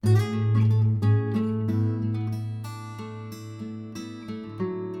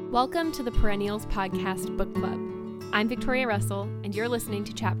Welcome to the Perennials Podcast Book Club. I'm Victoria Russell, and you're listening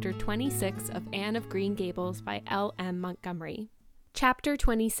to Chapter 26 of Anne of Green Gables by L.M. Montgomery. Chapter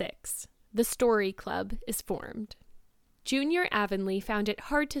 26. The Story Club is formed. Junior Avonlea found it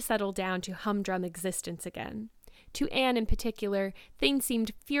hard to settle down to humdrum existence again. To Anne in particular, things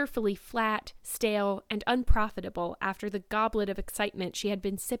seemed fearfully flat, stale, and unprofitable after the goblet of excitement she had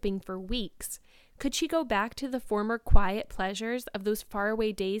been sipping for weeks. Could she go back to the former quiet pleasures of those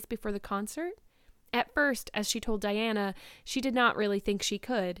faraway days before the concert? At first, as she told Diana, she did not really think she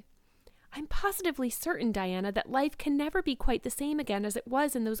could. "I'm positively certain, Diana, that life can never be quite the same again as it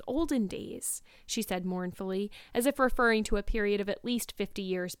was in those olden days," she said mournfully, as if referring to a period of at least 50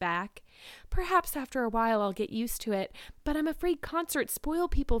 years back. "Perhaps after a while I'll get used to it, but I'm afraid concerts spoil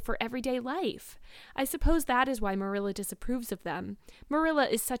people for everyday life. I suppose that is why Marilla disapproves of them. Marilla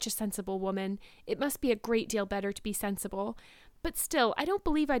is such a sensible woman. It must be a great deal better to be sensible. But still, I don't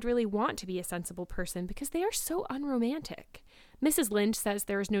believe I'd really want to be a sensible person because they are so unromantic. Mrs. Lynde says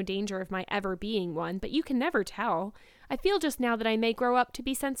there is no danger of my ever being one, but you can never tell. I feel just now that I may grow up to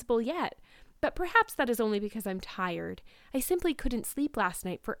be sensible yet, but perhaps that is only because I'm tired. I simply couldn't sleep last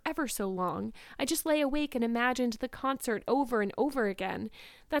night for ever so long. I just lay awake and imagined the concert over and over again.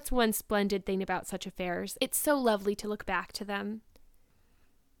 That's one splendid thing about such affairs. It's so lovely to look back to them."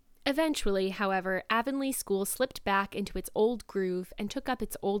 Eventually, however, Avonlea School slipped back into its old groove and took up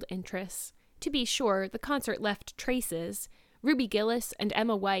its old interests. To be sure, the concert left traces. Ruby Gillis and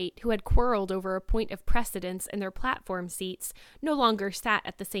Emma White, who had quarreled over a point of precedence in their platform seats, no longer sat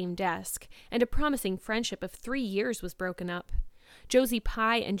at the same desk, and a promising friendship of 3 years was broken up. Josie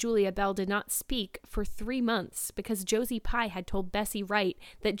Pye and Julia Bell did not speak for 3 months because Josie Pye had told Bessie Wright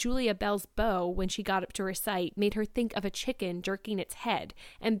that Julia Bell's bow, when she got up to recite, made her think of a chicken jerking its head,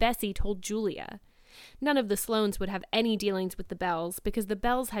 and Bessie told Julia. None of the Sloanes would have any dealings with the Bells because the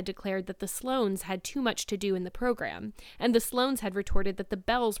Bells had declared that the Sloanes had too much to do in the program, and the Sloanes had retorted that the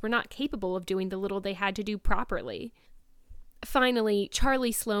Bells were not capable of doing the little they had to do properly. Finally,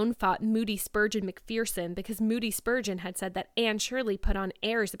 Charlie Sloane fought Moody Spurgeon McPherson because Moody Spurgeon had said that Anne Shirley put on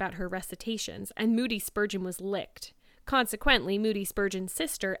airs about her recitations, and Moody Spurgeon was licked. Consequently, Moody Spurgeon's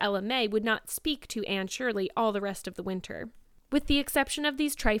sister, Ella May, would not speak to Anne Shirley all the rest of the winter. With the exception of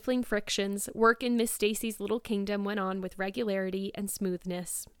these trifling frictions, work in Miss Stacy's little kingdom went on with regularity and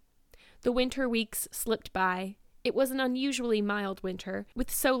smoothness. The winter weeks slipped by. It was an unusually mild winter, with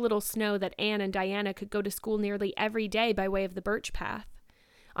so little snow that Anne and Diana could go to school nearly every day by way of the Birch Path.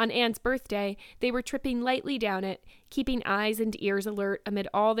 On Anne's birthday, they were tripping lightly down it, keeping eyes and ears alert amid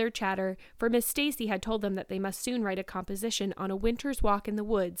all their chatter, for Miss Stacy had told them that they must soon write a composition on a winter's walk in the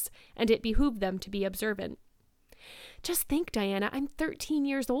woods, and it behooved them to be observant. "Just think, Diana, I'm 13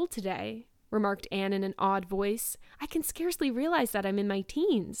 years old today," remarked Anne in an awed voice. "I can scarcely realize that I'm in my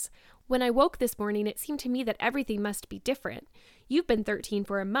teens. When I woke this morning, it seemed to me that everything must be different. You've been 13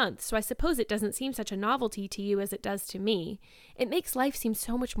 for a month, so I suppose it doesn't seem such a novelty to you as it does to me. It makes life seem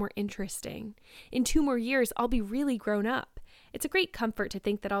so much more interesting. In 2 more years, I'll be really grown up. It's a great comfort to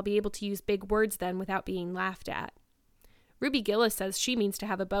think that I'll be able to use big words then without being laughed at." "Ruby Gillis says she means to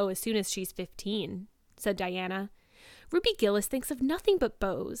have a beau as soon as she's 15, said Diana. "Ruby Gillis thinks of nothing but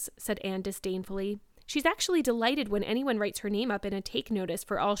beaux," said Anne disdainfully. "She's actually delighted when anyone writes her name up in a take notice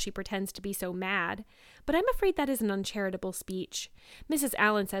for all she pretends to be so mad. But I'm afraid that is an uncharitable speech. Mrs.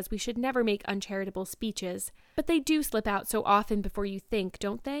 Allen says we should never make uncharitable speeches, but they do slip out so often before you think,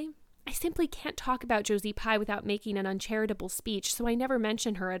 don't they? I simply can't talk about Josie Pye without making an uncharitable speech, so I never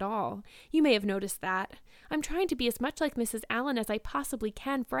mention her at all. You may have noticed that. I'm trying to be as much like Mrs. Allen as I possibly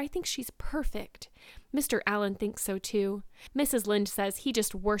can, for I think she's perfect. Mr. Allen thinks so too. Mrs. Lynde says he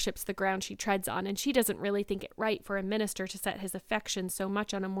just worships the ground she treads on, and she doesn't really think it right for a minister to set his affections so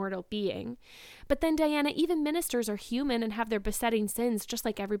much on a mortal being. But then, Diana, even ministers are human and have their besetting sins just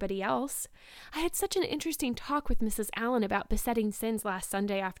like everybody else. I had such an interesting talk with Mrs. Allen about besetting sins last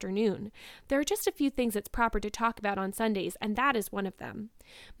Sunday afternoon. There are just a few things it's proper to talk about on Sundays, and that is one of them.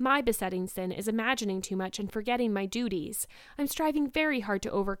 My besetting sin is imagining too much and forgetting my duties. I'm striving very hard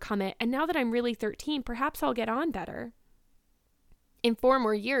to overcome it, and now that I'm really 13, perhaps I'll get on better." "In 4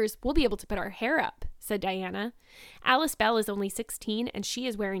 more years, we'll be able to put our hair up," said Diana. "Alice Bell is only 16, and she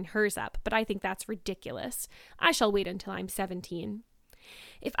is wearing hers up, but I think that's ridiculous. I shall wait until I'm 17.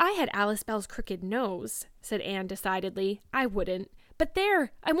 "If I had Alice Bell's crooked nose," said Anne decidedly, "I wouldn't. But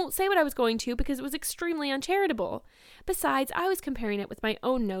there, I won't say what I was going to because it was extremely uncharitable. Besides, I was comparing it with my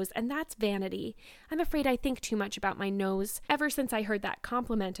own nose, and that's vanity. I'm afraid I think too much about my nose, ever since I heard that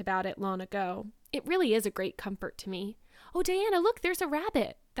compliment about it long ago. It really is a great comfort to me. Oh, Diana, look, there's a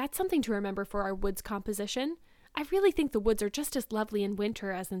rabbit. That's something to remember for our woods composition. I really think the woods are just as lovely in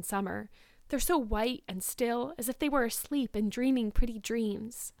winter as in summer. They're so white and still, as if they were asleep and dreaming pretty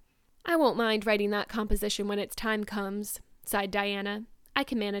dreams." "I won't mind writing that composition when its time comes," sighed Diana. "I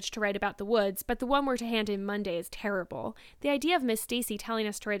can manage to write about the woods, but the one we're to hand in Monday is terrible. The idea of Miss Stacy telling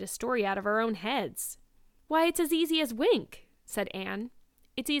us to write a story out of our own heads." "Why, it's as easy as wink," said Anne.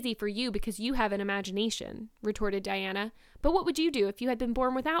 "It's easy for you because you have an imagination," retorted Diana. "But what would you do if you had been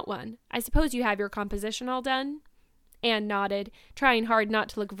born without one? I suppose you have your composition all done?" Anne nodded, trying hard not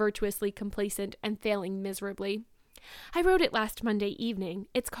to look virtuously complacent and failing miserably. "I wrote it last Monday evening.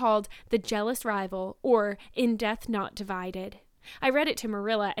 It's called The Jealous Rival, or In Death Not Divided. I read it to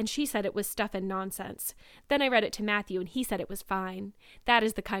Marilla, and she said it was stuff and nonsense. Then I read it to Matthew, and he said it was fine. That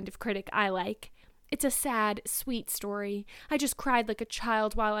is the kind of critic I like. It's a sad, sweet story. I just cried like a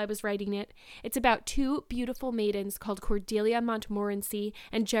child while I was writing it. It's about two beautiful maidens called Cordelia Montmorency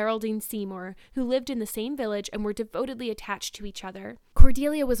and Geraldine Seymour, who lived in the same village and were devotedly attached to each other.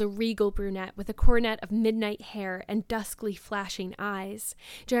 Cordelia was a regal brunette with a coronet of midnight hair and duskly flashing eyes.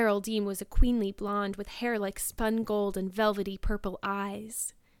 Geraldine was a queenly blonde with hair like spun gold and velvety purple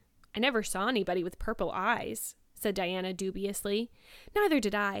eyes." "I never saw anybody with purple eyes," said Diana dubiously. "Neither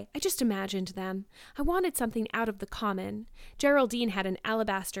did I just imagined them. I wanted something out of the common. Geraldine had an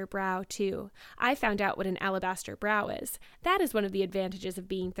alabaster brow, too. I found out what an alabaster brow is. That is one of the advantages of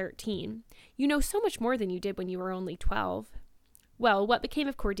being 13. You know so much more than you did when you were only 12. "Well, what became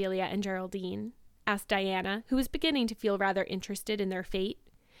of Cordelia and Geraldine?" asked Diana, who was beginning to feel rather interested in their fate.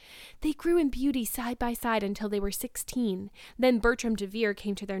 "They grew in beauty side by side until they were 16. Then Bertram DeVere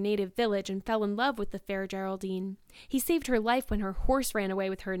came to their native village and fell in love with the fair Geraldine. He saved her life when her horse ran away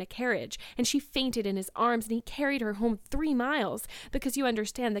with her in a carriage, and she fainted in his arms, and he carried her home 3 miles, because you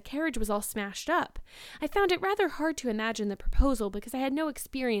understand the carriage was all smashed up. I found it rather hard to imagine the proposal because I had no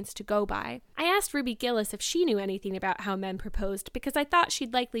experience to go by. I asked Ruby Gillis if she knew anything about how men proposed, because I thought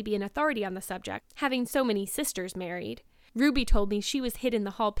she'd likely be an authority on the subject, having so many sisters married. Ruby told me she was hid in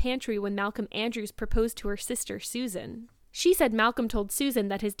the hall pantry when Malcolm Andrews proposed to her sister Susan. She said Malcolm told Susan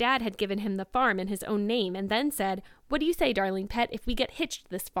that his dad had given him the farm in his own name, and then said, 'What do you say, darling pet, if we get hitched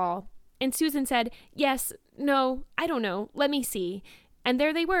this fall?' And Susan said, 'Yes, no, I don't know, let me see.' And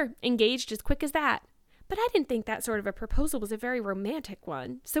there they were, engaged as quick as that. But I didn't think that sort of a proposal was a very romantic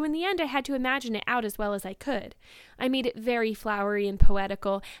one, so in the end I had to imagine it out as well as I could. I made it very flowery and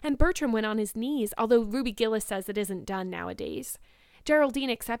poetical, and Bertram went on his knees, although Ruby Gillis says it isn't done nowadays. Geraldine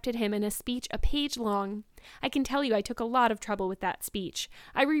accepted him in a speech a page long. I can tell you I took a lot of trouble with that speech.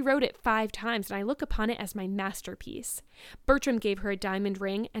 I rewrote it 5 times, and I look upon it as my masterpiece. Bertram gave her a diamond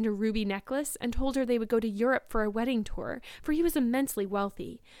ring and a ruby necklace and told her they would go to Europe for a wedding tour, for he was immensely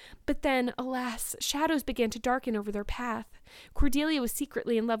wealthy. But then, alas, shadows began to darken over their path. Cordelia was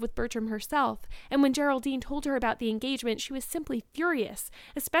secretly in love with Bertram herself, and when Geraldine told her about the engagement, she was simply furious,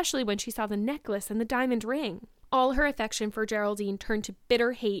 especially when she saw the necklace and the diamond ring. All her affection for Geraldine turned to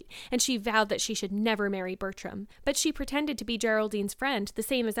bitter hate, and she vowed that she should never marry Bertram. But she pretended to be Geraldine's friend, the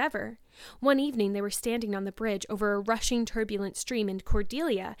same as ever. One evening they were standing on the bridge over a rushing turbulent stream, and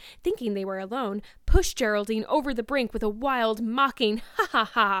Cordelia, thinking they were alone, pushed Geraldine over the brink with a wild, mocking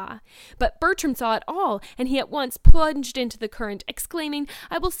ha-ha-ha. But Bertram saw it all, and he at once plunged into the current, exclaiming,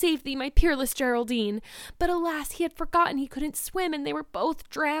 'I will save thee, my peerless Geraldine.' But alas, he had forgotten he couldn't swim, and they were both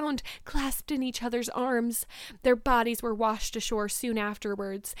drowned, clasped in each other's arms. Their bodies were washed ashore soon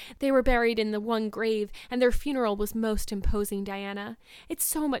afterwards. They were buried in the one grave, and their funeral was most imposing, Diana. It's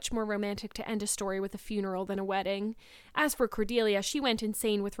so much more romantic to end a story with a funeral than a wedding. As for Cordelia, she went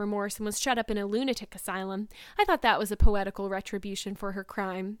insane with remorse and was shut up in a lunatic asylum. I thought that was a poetical retribution for her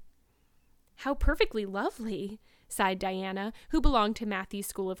crime." "How perfectly lovely," sighed Diana, who belonged to Matthew's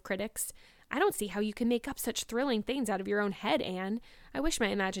school of critics. "I don't see how you can make up such thrilling things out of your own head, Anne. I wish my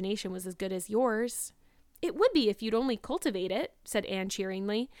imagination was as good as yours." "It would be if you'd only cultivate it," said Anne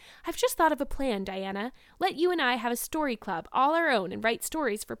cheeringly. "I've just thought of a plan, Diana. Let you and I have a story club all our own and write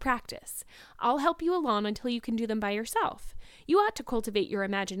stories for practice. I'll help you along until you can do them by yourself. You ought to cultivate your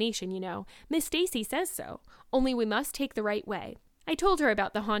imagination, you know. Miss Stacy says so. Only we must take the right way. I told her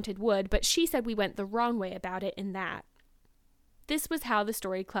about the haunted wood, but she said we went the wrong way about it in that." This was how the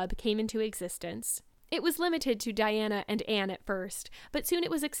story club came into existence. It was limited to Diana and Anne at first, but soon it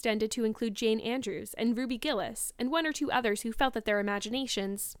was extended to include Jane Andrews and Ruby Gillis and 1 or 2 others who felt that their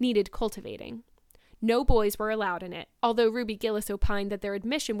imaginations needed cultivating. No boys were allowed in it, although Ruby Gillis opined that their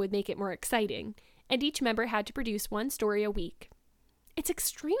admission would make it more exciting, and each member had to produce 1 story a week. It's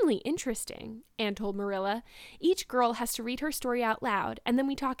extremely interesting, Anne told Marilla. Each girl has to read her story out loud, and then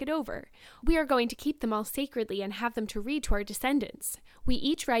we talk it over. We are going to keep them all sacredly and have them to read to our descendants. We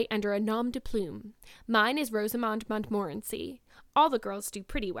each write under a nom de plume. Mine is Rosamond Montmorency. All the girls do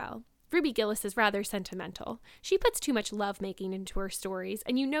pretty well. Ruby Gillis is rather sentimental. She puts too much love-making into her stories,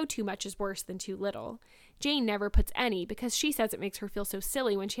 and you know too much is worse than too little. Jane never puts any because she says it makes her feel so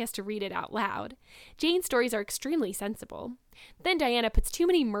silly when she has to read it out loud. Jane's stories are extremely sensible. Then Diana puts too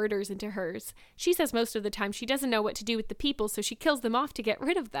many murders into hers. She says most of the time she doesn't know what to do with the people, so she kills them off to get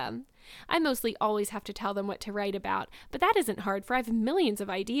rid of them. I mostly always have to tell them what to write about, but that isn't hard, for I have millions of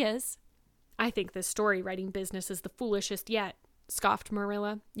ideas. I think this story writing business is the foolishest yet, scoffed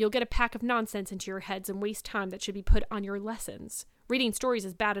Marilla. You'll get a pack of nonsense into your heads and waste time that should be put on your lessons. Reading stories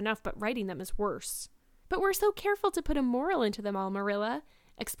is bad enough, but writing them is worse. But we're so careful to put a moral into them all, Marilla,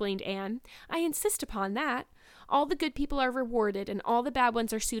 explained Anne. I insist upon that. All the good people are rewarded and all the bad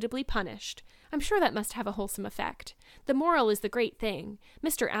ones are suitably punished. I'm sure that must have a wholesome effect. The moral is the great thing.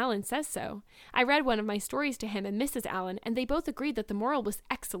 Mr. Allen says so. I read one of my stories to him and Mrs. Allen, and they both agreed that the moral was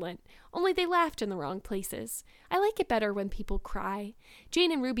excellent, only they laughed in the wrong places. I like it better when people cry.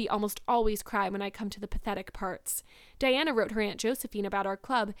 Jane and Ruby almost always cry when I come to the pathetic parts. Diana wrote her Aunt Josephine about our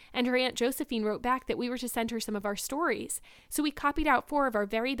club, and her Aunt Josephine wrote back that we were to send her some of our stories. So we copied out 4 of our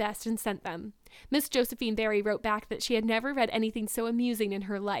very best and sent them. Miss Josephine Barry wrote back that she had never read anything so amusing in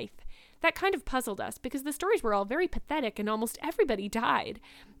her life. That kind of puzzled us because the stories were all very pathetic and almost everybody died.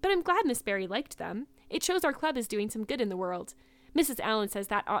 But I'm glad Miss Barry liked them. It shows our club is doing some good in the world. Mrs. Allen says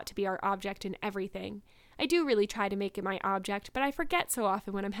that ought to be our object in everything. I do really try to make it my object, but I forget so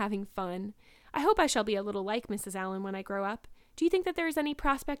often when I'm having fun. I hope I shall be a little like Mrs. Allen when I grow up. Do you think that there is any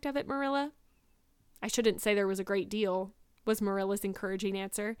prospect of it, Marilla? I shouldn't say there was a great deal, was Marilla's encouraging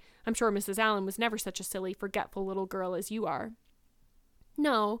answer. I'm sure Mrs. Allen was never such a silly, forgetful little girl as you are.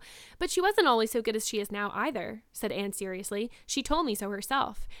 No, but she wasn't always so good as she is now either, said Anne seriously. She told me so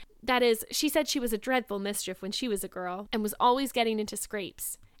herself. That is, she said she was a dreadful mischief when she was a girl, and was always getting into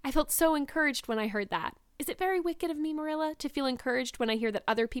scrapes. I felt so encouraged when I heard that. Is it very wicked of me, Marilla, to feel encouraged when I hear that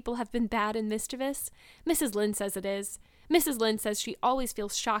other people have been bad and mischievous? Mrs. Lynde says it is. Mrs. Lynde says she always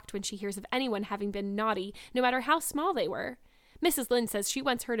feels shocked when she hears of anyone having been naughty, no matter how small they were. Mrs. Lynde says she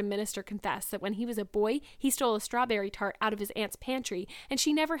once heard a minister confess that when he was a boy, he stole a strawberry tart out of his aunt's pantry, and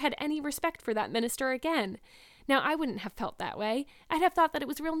she never had any respect for that minister again. Now, I wouldn't have felt that way. I'd have thought that it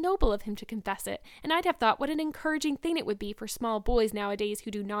was real noble of him to confess it, and I'd have thought what an encouraging thing it would be for small boys nowadays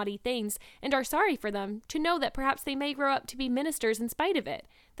who do naughty things and are sorry for them to know that perhaps they may grow up to be ministers in spite of it.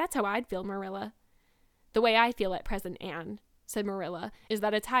 That's how I'd feel, Marilla. The way I feel at present, Anne, said Marilla, is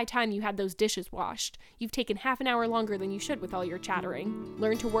that it's high time you had those dishes washed. You've taken half an hour longer than you should with all your chattering.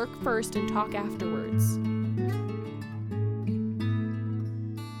 Learn to work first and talk afterwards.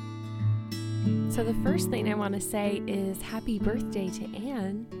 So the first thing I want to say is happy birthday to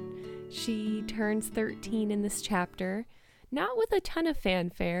Anne. She turns 13 in this chapter, not with a ton of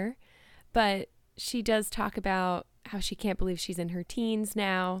fanfare, but she does talk about how she can't believe she's in her teens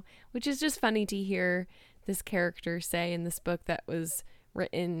now, which is just funny to hear this character say in this book that was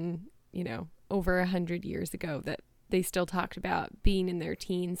written, over 100 years ago, that they still talked about being in their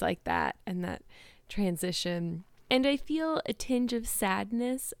teens like that and that transition. And I feel a tinge of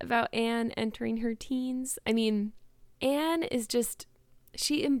sadness about Anne entering her teens. I mean, Anne is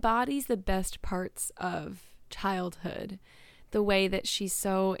she embodies the best parts of childhood. The way that she's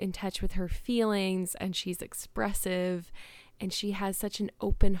so in touch with her feelings and she's expressive and she has such an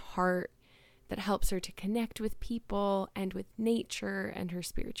open heart that helps her to connect with people and with nature and her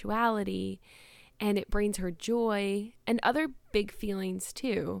spirituality, and it brings her joy and other big feelings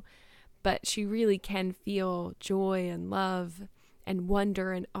too. But she really can feel joy and love and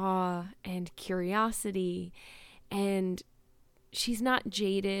wonder and awe and curiosity, and she's not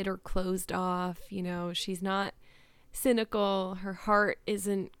jaded or closed off. She's not cynical. Her heart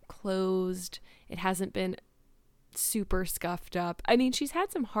isn't closed. It hasn't been super scuffed up. I mean, she's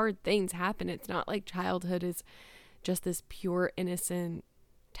had some hard things happen. It's not like childhood is just this pure, innocent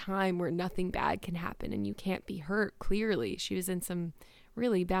time where nothing bad can happen and you can't be hurt. Clearly, she was in some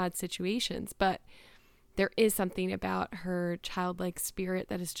really bad situations, but there is something about her childlike spirit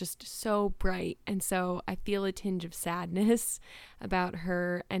that is just so bright. And so I feel a tinge of sadness about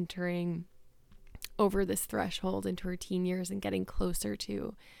her entering over this threshold into her teen years and getting closer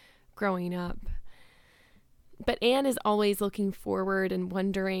to growing up. But Anne is always looking forward and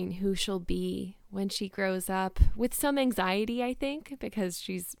wondering who she'll be when she grows up, with some anxiety, I think, because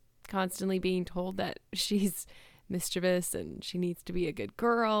she's constantly being told that she's mischievous and she needs to be a good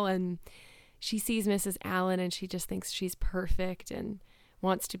girl. And, she sees Mrs. Allen and she just thinks she's perfect and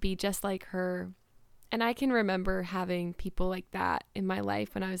wants to be just like her. And I can remember having people like that in my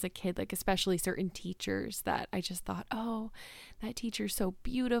life when I was a kid, like especially certain teachers that I just thought, oh, that teacher's so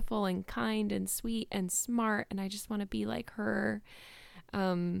beautiful and kind and sweet and smart, and I just want to be like her.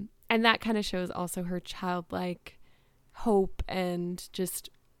 And that kind of shows also her childlike hope, and just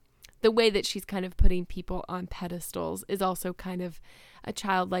the way that she's kind of putting people on pedestals is also kind of a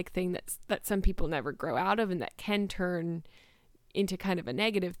childlike thing that some people never grow out of, and that can turn into kind of a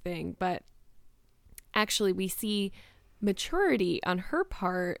negative thing. But actually, we see maturity on her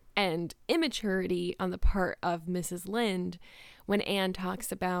part and immaturity on the part of Mrs. Lynde when Anne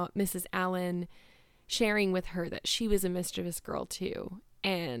talks about Mrs. Allen sharing with her that she was a mischievous girl too.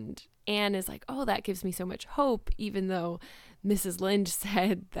 And Anne is like, oh, that gives me so much hope, even though Mrs. Lynde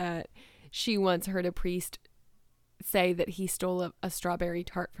said that she once heard a priest say that he stole a strawberry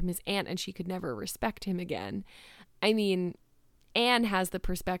tart from his aunt and she could never respect him again. I mean, Anne has the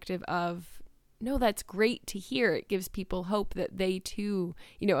perspective of, no, that's great to hear. It gives people hope that they too,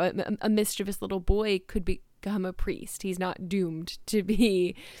 a mischievous little boy could become a priest. He's not doomed to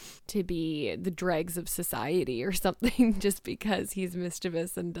be the dregs of society or something just because he's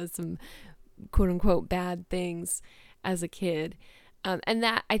mischievous and does some quote unquote bad things as a kid. And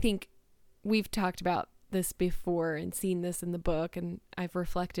that, I think we've talked about this before and seen this in the book, and I've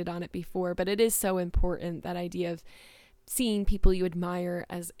reflected on it before, but it is so important, that idea of seeing people you admire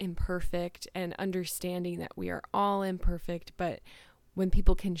as imperfect and understanding that we are all imperfect, but when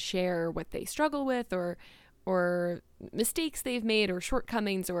people can share what they struggle with or mistakes they've made or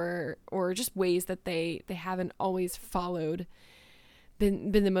shortcomings or just ways that they haven't always followed,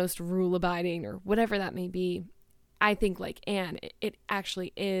 been the most rule abiding or whatever that may be, I think like Anne, it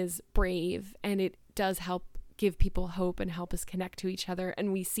actually is brave, and it does help give people hope and help us connect to each other.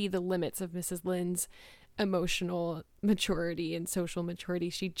 And we see the limits of Mrs. Lynde's emotional maturity and social maturity.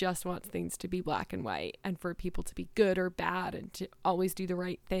 She just wants things to be black and white and for people to be good or bad and to always do the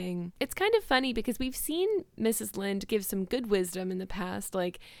right thing. It's kind of funny because we've seen Mrs. Lynde give some good wisdom in the past,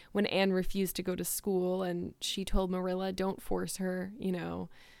 like when Anne refused to go to school and she told Marilla, don't force her,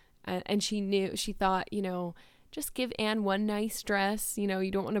 and she thought, just give Anne one nice dress, you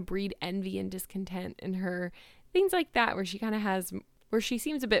don't want to breed envy and discontent in her, things like that, where she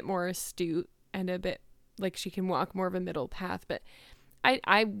seems a bit more astute and a bit like she can walk more of a middle path. But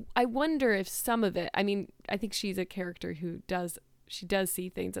I wonder if some of it, I mean, I think she's a character who does see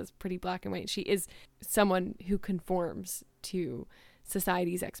things as pretty black and white. She is someone who conforms to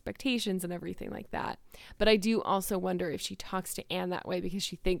society's expectations and everything like that. But I do also wonder if she talks to Anne that way because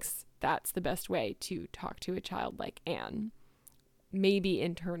she thinks that's the best way to talk to a child like Anne. Maybe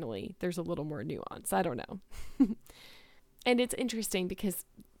internally there's a little more nuance. I don't know. And it's interesting because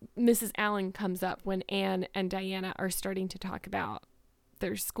Mrs. Allen comes up when Anne and Diana are starting to talk about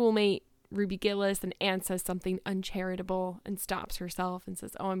their schoolmate, Ruby Gillis, and Anne says something uncharitable and stops herself and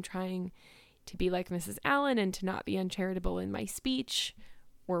says, oh, I'm trying to be like Mrs. Allen and to not be uncharitable in my speech,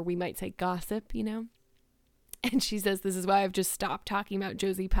 or we might say gossip, And she says, this is why I've just stopped talking about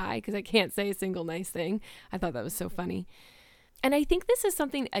Josie Pye, because I can't say a single nice thing. I thought that was so funny. And I think this is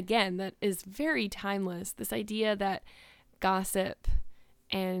something, again, that is very timeless. This idea that gossip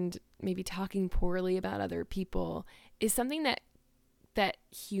and maybe talking poorly about other people is something that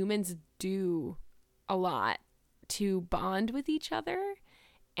humans do a lot to bond with each other,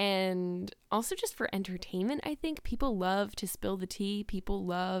 and also just for entertainment. I think people love to spill the tea. People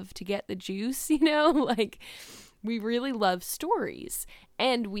love to get the juice, like we really love stories,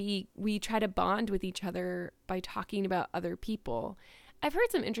 and we try to bond with each other by talking about other people. I've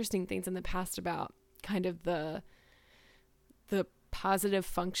heard some interesting things in the past about kind of the positive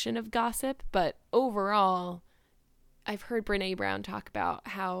function of gossip, but overall, I've heard Brene Brown talk about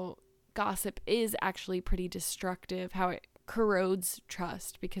how gossip is actually pretty destructive, how it corrodes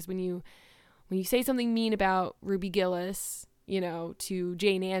trust, because when you say something mean about Ruby Gillis, to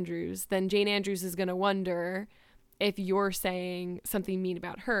Jane Andrews, then Jane Andrews is going to wonder if you're saying something mean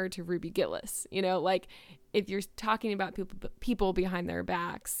about her to Ruby Gillis, like if you're talking about people behind their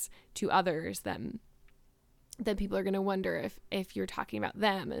backs to others, then people are going to wonder if you're talking about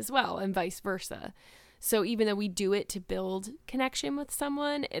them as well, and vice versa. So even though we do it to build connection with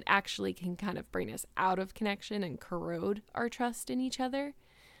someone, it actually can kind of bring us out of connection and corrode our trust in each other.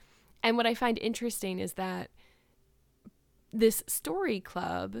 And what I find interesting is that this story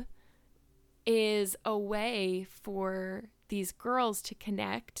club is a way for these girls to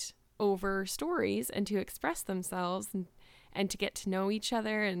connect over stories and to express themselves and to get to know each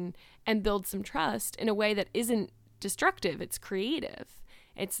other and build some trust in a way that isn't destructive. It's creative.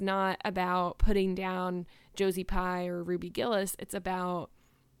 It's not about putting down Josie Pye or Ruby Gillis. It's about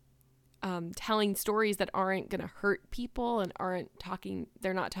telling stories that aren't going to hurt people and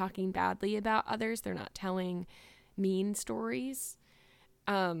they're not talking badly about others. They're not telling mean stories.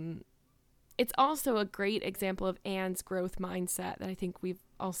 It's also a great example of Anne's growth mindset that I think we've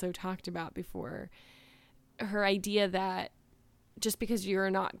also talked about before. Her idea that just because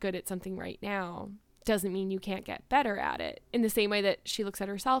you're not good at something right now doesn't mean you can't get better at it. In the same way that she looks at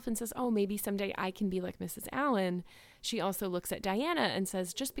herself and says, oh, maybe someday I can be like Mrs. Allen. She also looks at Diana and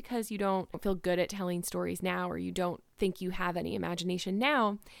says, just because you don't feel good at telling stories now, or you don't think you have any imagination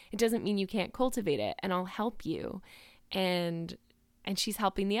now, it doesn't mean you can't cultivate it, and I'll help you. And she's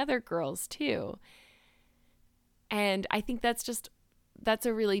helping the other girls too. And I think that's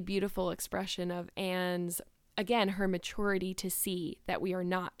a really beautiful expression of Anne's, again, her maturity to see that we are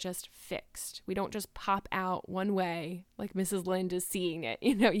not just fixed. We don't just pop out one way like Mrs. Lynde is seeing it.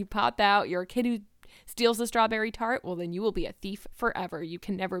 You pop out, you're a kid who steals a strawberry tart, well, then you will be a thief forever. You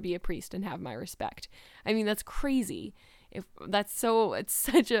can never be a priest and have my respect. I mean, that's crazy. It's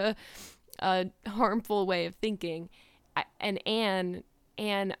such a harmful way of thinking. And Anne,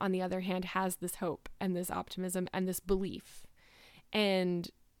 on the other hand, has this hope and this optimism and this belief. And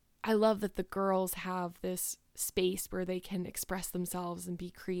I love that the girls have this space where they can express themselves and be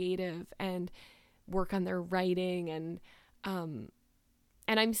creative and work on their writing. And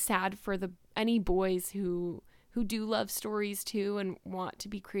I'm sad for any boys who do love stories too and want to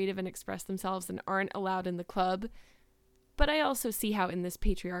be creative and express themselves and aren't allowed in the club. But I also see how in this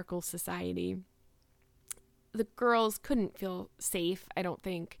patriarchal society, the girls couldn't feel safe, I don't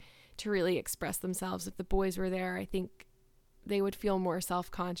think, to really express themselves. If the boys were there, I think they would feel more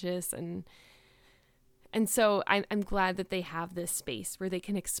self-conscious. And so I'm glad that they have this space where they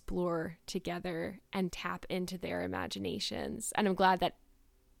can explore together and tap into their imaginations. And I'm glad that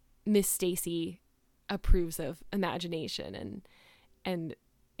Miss Stacy approves of imagination and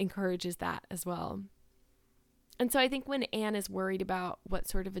encourages that as well. And so I think when Anne is worried about what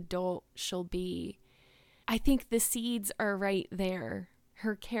sort of adult she'll be, I think the seeds are right there.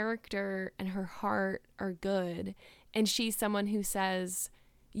 Her character and her heart are good. And she's someone who says,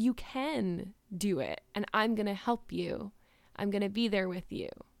 you can do it, and I'm going to help you. I'm going to be there with you.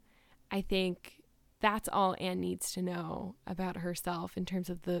 I think that's all Anne needs to know about herself in terms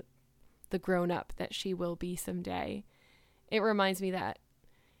of the grown-up that she will be someday. It reminds me that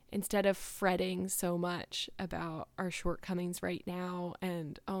instead of fretting so much about our shortcomings right now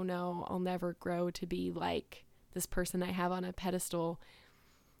and, oh no, I'll never grow to be like this person I have on a pedestal,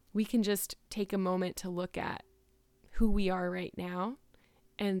 we can just take a moment to look at who we are right now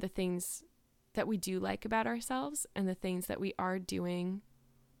and the things that we do like about ourselves and the things that we are doing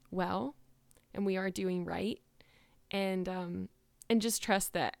well and we are doing right, and just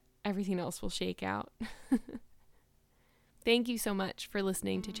trust that everything else will shake out. Thank you so much for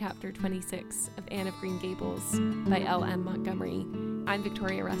listening to Chapter 26 of Anne of Green Gables by L.M. Montgomery. I'm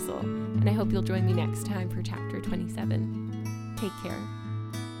Victoria Russell, and I hope you'll join me next time for Chapter 27. Take care.